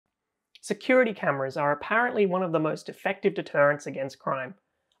Security cameras are apparently one of the most effective deterrents against crime.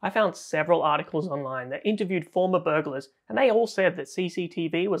 I found several articles online that interviewed former burglars, and they all said that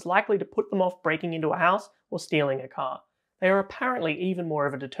CCTV was likely to put them off breaking into a house or stealing a car. They are apparently even more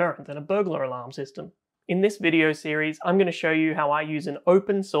of a deterrent than a burglar alarm system. In this video series, I'm going to show you how I use an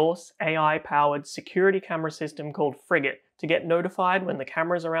open source, AI-powered security camera system called Frigate to get notified when the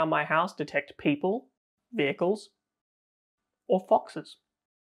cameras around my house detect people, vehicles, or foxes.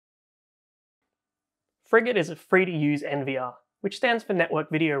 Frigate is a free-to-use NVR, which stands for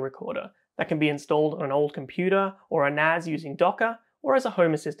Network Video Recorder, that can be installed on an old computer or a NAS using Docker or as a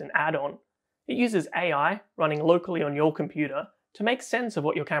Home Assistant add-on. It uses AI running locally on your computer to make sense of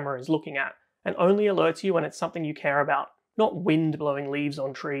what your camera is looking at and only alerts you when it's something you care about, not wind blowing leaves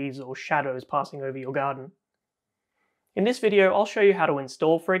on trees or shadows passing over your garden. In this video, I'll show you how to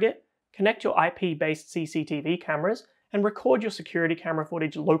install Frigate, connect your IP-based CCTV cameras, and record your security camera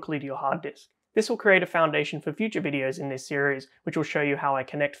footage locally to your hard disk. This will create a foundation for future videos in this series, which will show you how I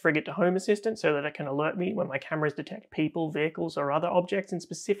connect Frigate to Home Assistant so that it can alert me when my cameras detect people, vehicles, or other objects in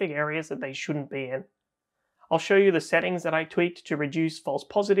specific areas that they shouldn't be in. I'll show you the settings that I tweaked to reduce false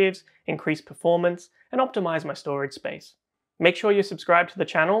positives, increase performance, and optimize my storage space. Make sure you're subscribed to the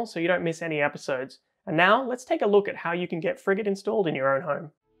channel so you don't miss any episodes. And now, let's take a look at how you can get Frigate installed in your own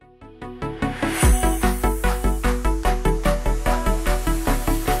home.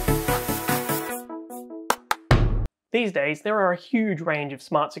 These days, there are a huge range of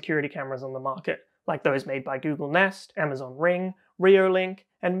smart security cameras on the market, like those made by Google Nest, Amazon Ring, Reolink,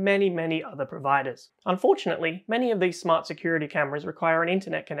 and many other providers. Unfortunately, many of these smart security cameras require an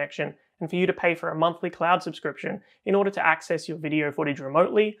internet connection and for you to pay for a monthly cloud subscription in order to access your video footage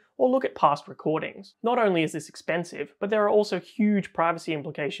remotely or look at past recordings. Not only is this expensive, but there are also huge privacy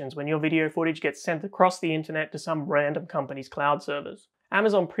implications when your video footage gets sent across the internet to some random company's cloud servers.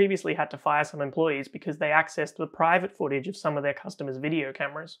 Amazon previously had to fire some employees because they accessed the private footage of some of their customers' video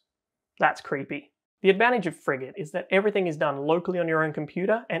cameras. That's creepy. The advantage of Frigate is that everything is done locally on your own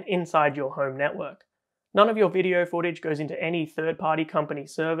computer and inside your home network. None of your video footage goes into any third-party company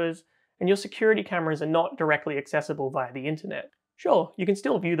servers, and your security cameras are not directly accessible via the internet. Sure, you can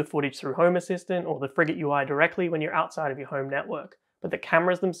still view the footage through Home Assistant or the Frigate UI directly when you're outside of your home network, but the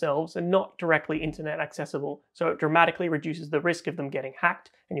cameras themselves are not directly internet accessible, so it dramatically reduces the risk of them getting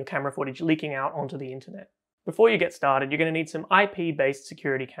hacked and your camera footage leaking out onto the internet. Before you get started, you're going to need some IP-based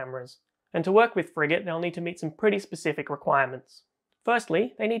security cameras. And to work with Frigate, they'll need to meet some pretty specific requirements.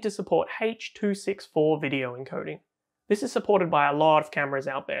 Firstly, they need to support H.264 video encoding. This is supported by a lot of cameras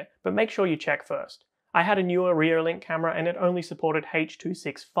out there, but make sure you check first. I had a newer Reolink camera and it only supported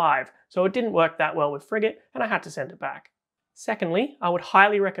H.265, so it didn't work that well with Frigate and I had to send it back. Secondly, I would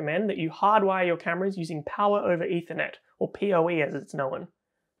highly recommend that you hardwire your cameras using Power over Ethernet, or PoE as it's known.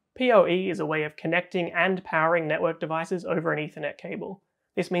 PoE is a way of connecting and powering network devices over an Ethernet cable.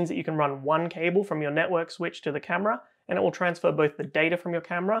 This means that you can run one cable from your network switch to the camera, and it will transfer both the data from your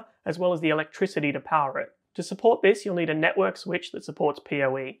camera as well as the electricity to power it. To support this, you'll need a network switch that supports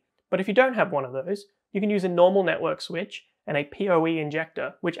PoE. But if you don't have one of those, you can use a normal network switch and a PoE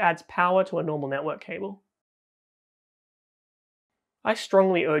injector, which adds power to a normal network cable. I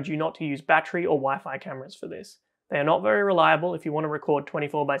strongly urge you not to use battery or Wi-Fi cameras for this. They are not very reliable if you want to record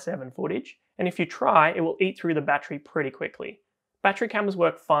 24/7 footage, and if you try, it will eat through the battery pretty quickly. Battery cameras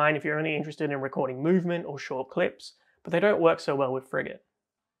work fine if you're only interested in recording movement or short clips, but they don't work so well with Frigate.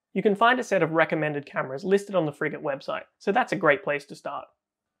 You can find a set of recommended cameras listed on the Frigate website, so that's a great place to start.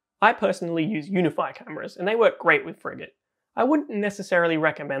 I personally use Unify cameras, and they work great with Frigate. I wouldn't necessarily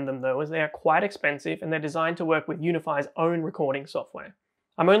recommend them though, as they are quite expensive and they're designed to work with Unify's own recording software.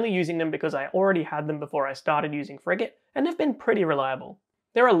 I'm only using them because I already had them before I started using Frigate, and they've been pretty reliable.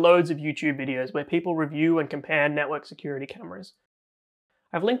 There are loads of YouTube videos where people review and compare network security cameras.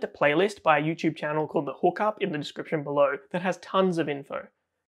 I've linked a playlist by a YouTube channel called The Hookup in the description below that has tons of info.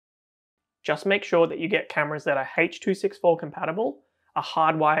 Just make sure that you get cameras that are H.264 compatible, are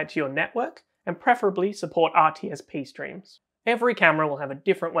hardwired to your network, and preferably support RTSP streams. Every camera will have a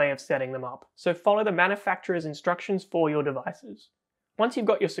different way of setting them up, so follow the manufacturer's instructions for your devices. Once you've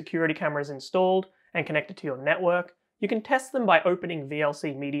got your security cameras installed and connected to your network, you can test them by opening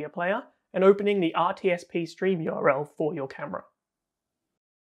VLC Media Player and opening the RTSP stream URL for your camera.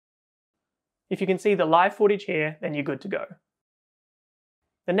 If you can see the live footage here, then you're good to go.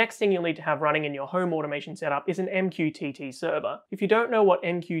 The next thing you'll need to have running in your home automation setup is an MQTT server. If you don't know what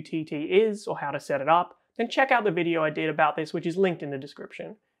MQTT is or how to set it up, then check out the video I did about this, which is linked in the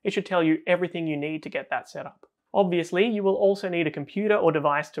description. It should tell you everything you need to get that set up. Obviously, you will also need a computer or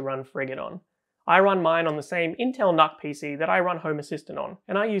device to run Frigate on. I run mine on the same Intel NUC PC that I run Home Assistant on,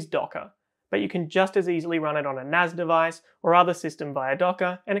 and I use Docker. But you can just as easily run it on a NAS device or other system via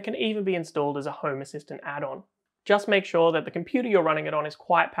Docker, and it can even be installed as a Home Assistant add-on. Just make sure that the computer you're running it on is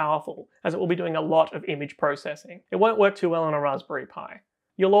quite powerful, as it will be doing a lot of image processing. It won't work too well on a Raspberry Pi.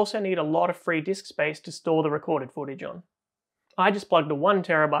 You'll also need a lot of free disk space to store the recorded footage on. I just plugged a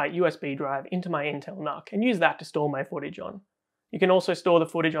 1TB USB drive into my Intel NUC and use that to store my footage on. You can also store the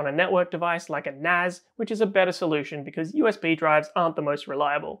footage on a network device like a NAS, which is a better solution because USB drives aren't the most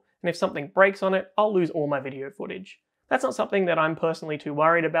reliable, and if something breaks on it, I'll lose all my video footage. That's not something that I'm personally too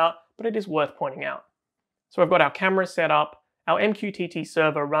worried about, but it is worth pointing out. So I've got our camera set up, our MQTT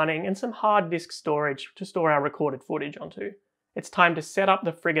server running, and some hard disk storage to store our recorded footage onto. It's time to set up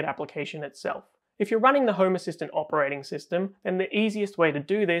the Frigate application itself. If you're running the Home Assistant operating system, then the easiest way to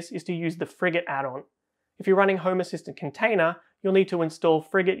do this is to use the Frigate add-on. If you're running Home Assistant Container, you'll need to install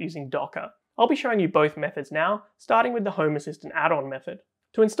Frigate using Docker. I'll be showing you both methods now, starting with the Home Assistant add-on method.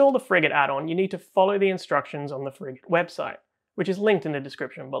 To install the Frigate add-on, you need to follow the instructions on the Frigate website, which is linked in the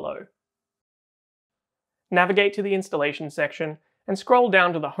description below. Navigate to the installation section and scroll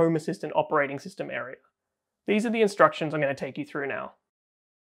down to the Home Assistant operating system area. These are the instructions I'm going to take you through now.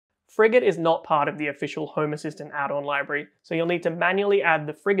 Frigate is not part of the official Home Assistant add-on library, so you'll need to manually add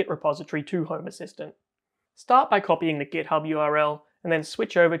the Frigate repository to Home Assistant. Start by copying the GitHub URL and then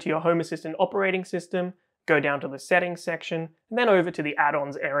switch over to your Home Assistant operating system, go down to the settings section, and then over to the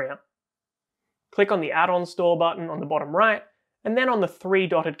add-ons area. Click on the add-on store button on the bottom right, and then on the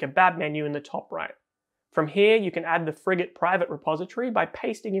three-dotted kebab menu in the top right. From here, you can add the Frigate private repository by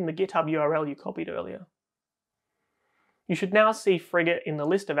pasting in the GitHub URL you copied earlier. You should now see Frigate in the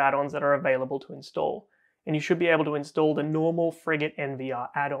list of add-ons that are available to install, and you should be able to install the normal Frigate NVR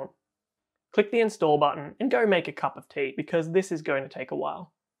add-on. Click the install button and go make a cup of tea, because this is going to take a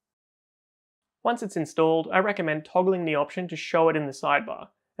while. Once it's installed, I recommend toggling the option to show it in the sidebar,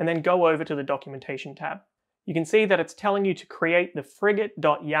 and then go over to the documentation tab. You can see that it's telling you to create the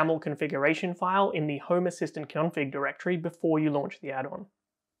frigate.yaml configuration file in the Home Assistant config directory before you launch the add-on.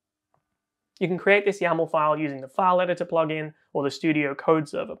 You can create this YAML file using the File Editor plugin or the Studio Code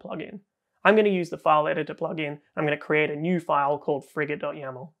Server plugin. I'm going to use the File Editor plugin. I'm going to create a new file called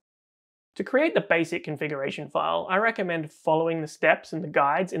frigate.yaml. To create the basic configuration file, I recommend following the steps and the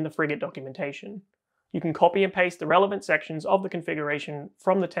guides in the Frigate documentation. You can copy and paste the relevant sections of the configuration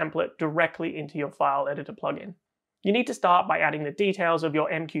from the template directly into your File Editor plugin. You need to start by adding the details of your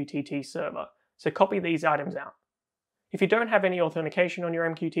MQTT server, so copy these items out. If you don't have any authentication on your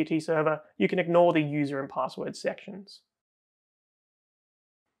MQTT server, you can ignore the user and password sections.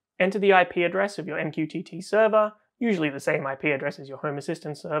 Enter the IP address of your MQTT server, usually the same IP address as your Home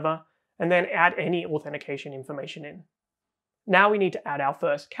Assistant server, and then add any authentication information in. Now we need to add our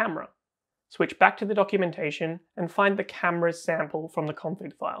first camera. Switch back to the documentation and find the camera's sample from the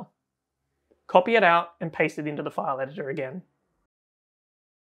config file. Copy it out and paste it into the file editor again.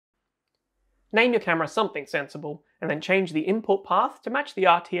 Name your camera something sensible, and then change the input path to match the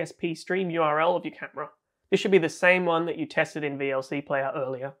RTSP stream URL of your camera. This should be the same one that you tested in VLC Player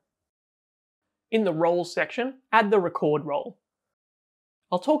earlier. In the roles section, add the record role.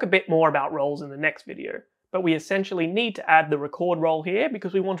 I'll talk a bit more about roles in the next video, but we essentially need to add the record role here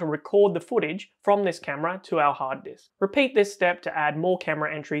because we want to record the footage from this camera to our hard disk. Repeat this step to add more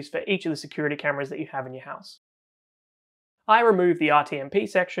camera entries for each of the security cameras that you have in your house. I removed the RTMP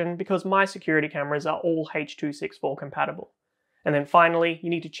section because my security cameras are all H.264 compatible. And then finally, you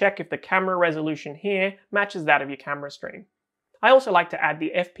need to check if the camera resolution here matches that of your camera stream. I also like to add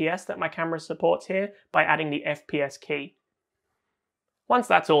the FPS that my camera supports here by adding the FPS key. Once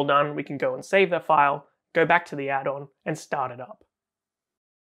that's all done, we can go and save the file, go back to the add-on, and start it up.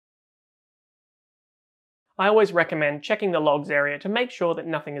 I always recommend checking the logs area to make sure that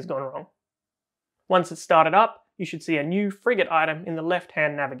nothing has gone wrong. Once it's started up, you should see a new Frigate item in the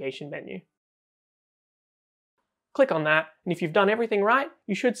left-hand navigation menu. Click on that, and if you've done everything right,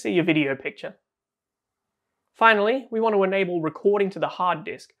 you should see your video picture. Finally, we want to enable recording to the hard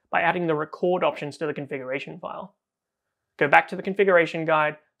disk by adding the record options to the configuration file. Go back to the configuration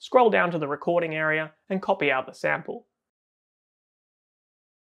guide, scroll down to the recording area, and copy out the sample.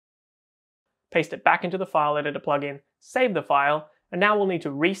 Paste it back into the File Editor plugin, save the file, and now we'll need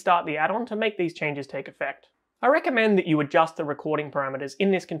to restart the add-on to make these changes take effect. I recommend that you adjust the recording parameters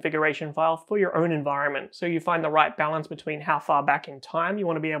in this configuration file for your own environment so you find the right balance between how far back in time you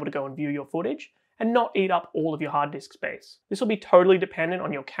want to be able to go and view your footage and not eat up all of your hard disk space. This will be totally dependent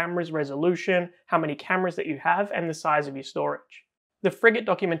on your camera's resolution, how many cameras that you have, and the size of your storage. The Frigate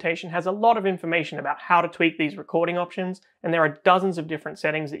documentation has a lot of information about how to tweak these recording options, and there are dozens of different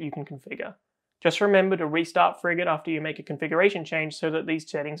settings that you can configure. Just remember to restart Frigate after you make a configuration change so that these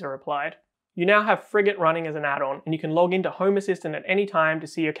settings are applied. You now have Frigate running as an add-on, and you can log into Home Assistant at any time to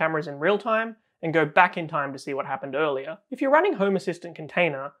see your cameras in real time and go back in time to see what happened earlier. If you're running Home Assistant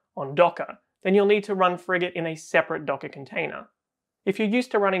container on Docker, then you'll need to run Frigate in a separate Docker container. If you're used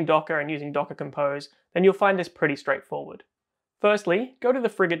to running Docker and using Docker Compose, then you'll find this pretty straightforward. Firstly, go to the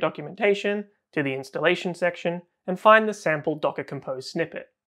Frigate documentation, to the installation section, and find the sample Docker Compose snippet.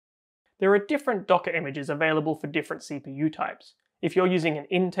 There are different Docker images available for different CPU types. If you're using an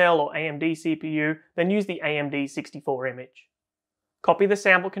Intel or AMD CPU, then use the AMD 64 image. Copy the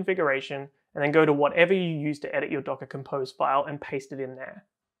sample configuration, and then go to whatever you use to edit your Docker Compose file and paste it in there.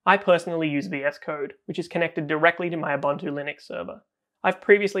 I personally use VS Code, which is connected directly to my Ubuntu Linux server. I've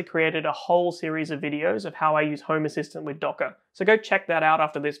previously created a whole series of videos of how I use Home Assistant with Docker, so go check that out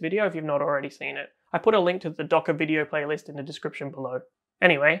after this video if you've not already seen it. I put a link to the Docker video playlist in the description below.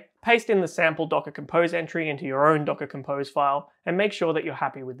 Anyway, paste in the sample Docker Compose entry into your own Docker Compose file and make sure that you're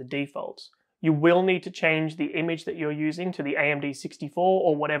happy with the defaults. You will need to change the image that you're using to the AMD 64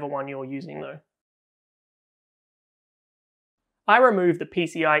 or whatever one you're using though. I removed the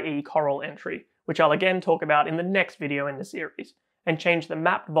PCIe Coral entry, which I'll again talk about in the next video in the series, and changed the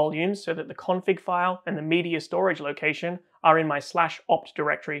mapped volumes so that the config file and the media storage location are in my /opt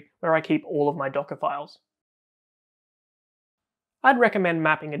directory where I keep all of my Docker files. I'd recommend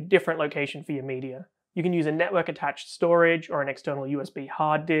mapping a different location for your media. You can use a network attached storage or an external USB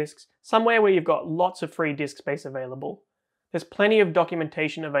hard disks, somewhere where you've got lots of free disk space available. There's plenty of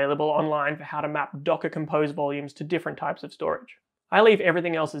documentation available online for how to map Docker Compose volumes to different types of storage. I leave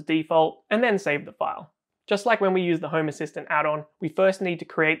everything else as default and then save the file. Just like when we use the Home Assistant add-on, we first need to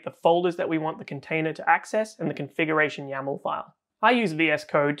create the folders that we want the container to access and the configuration YAML file. I use VS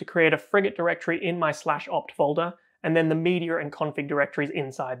Code to create a Frigate directory in my /opt folder, and then the media and config directories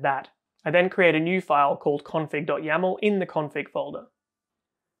inside that. I then create a new file called config.yaml in the config folder.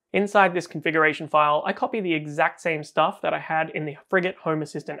 Inside this configuration file, I copy the exact same stuff that I had in the Frigate Home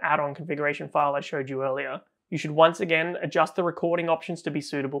Assistant add-on configuration file I showed you earlier. You should once again adjust the recording options to be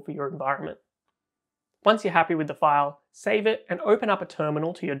suitable for your environment. Once you're happy with the file, save it and open up a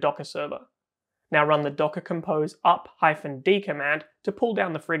terminal to your Docker server. Now run the docker compose up-d command to pull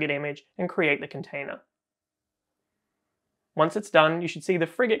down the Frigate image and create the container. Once it's done, you should see the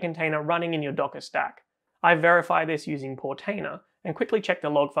Frigate container running in your Docker stack. I verify this using Portainer and quickly check the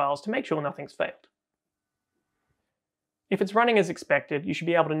log files to make sure nothing's failed. If it's running as expected, you should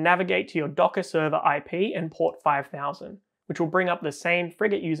be able to navigate to your Docker server IP and port 5000, which will bring up the same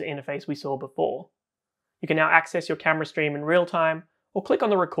Frigate user interface we saw before. You can now access your camera stream in real time, or click on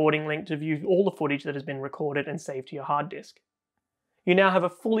the recording link to view all the footage that has been recorded and saved to your hard disk. You now have a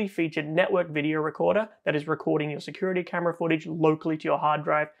fully featured network video recorder that is recording your security camera footage locally to your hard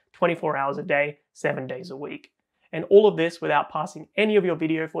drive 24 hours a day, 7 days a week. And all of this without passing any of your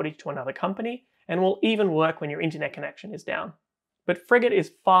video footage to another company, and will even work when your internet connection is down. But Frigate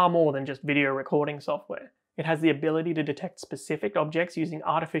is far more than just video recording software. It has the ability to detect specific objects using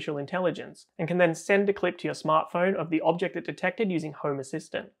artificial intelligence, and can then send a clip to your smartphone of the object it detected using Home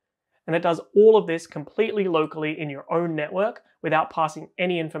Assistant. And it does all of this completely locally in your own network without passing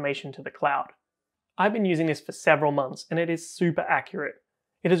any information to the cloud. I've been using this for several months, and it is super accurate.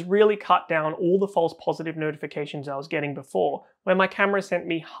 It has really cut down all the false positive notifications I was getting before, where my camera sent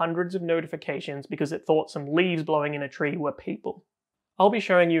me hundreds of notifications because it thought some leaves blowing in a tree were people. I'll be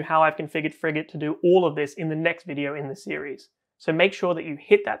showing you how I've configured Frigate to do all of this in the next video in the series. So make sure that you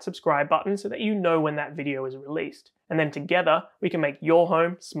hit that subscribe button so that you know when that video is released. And then together, we can make your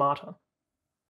home smarter.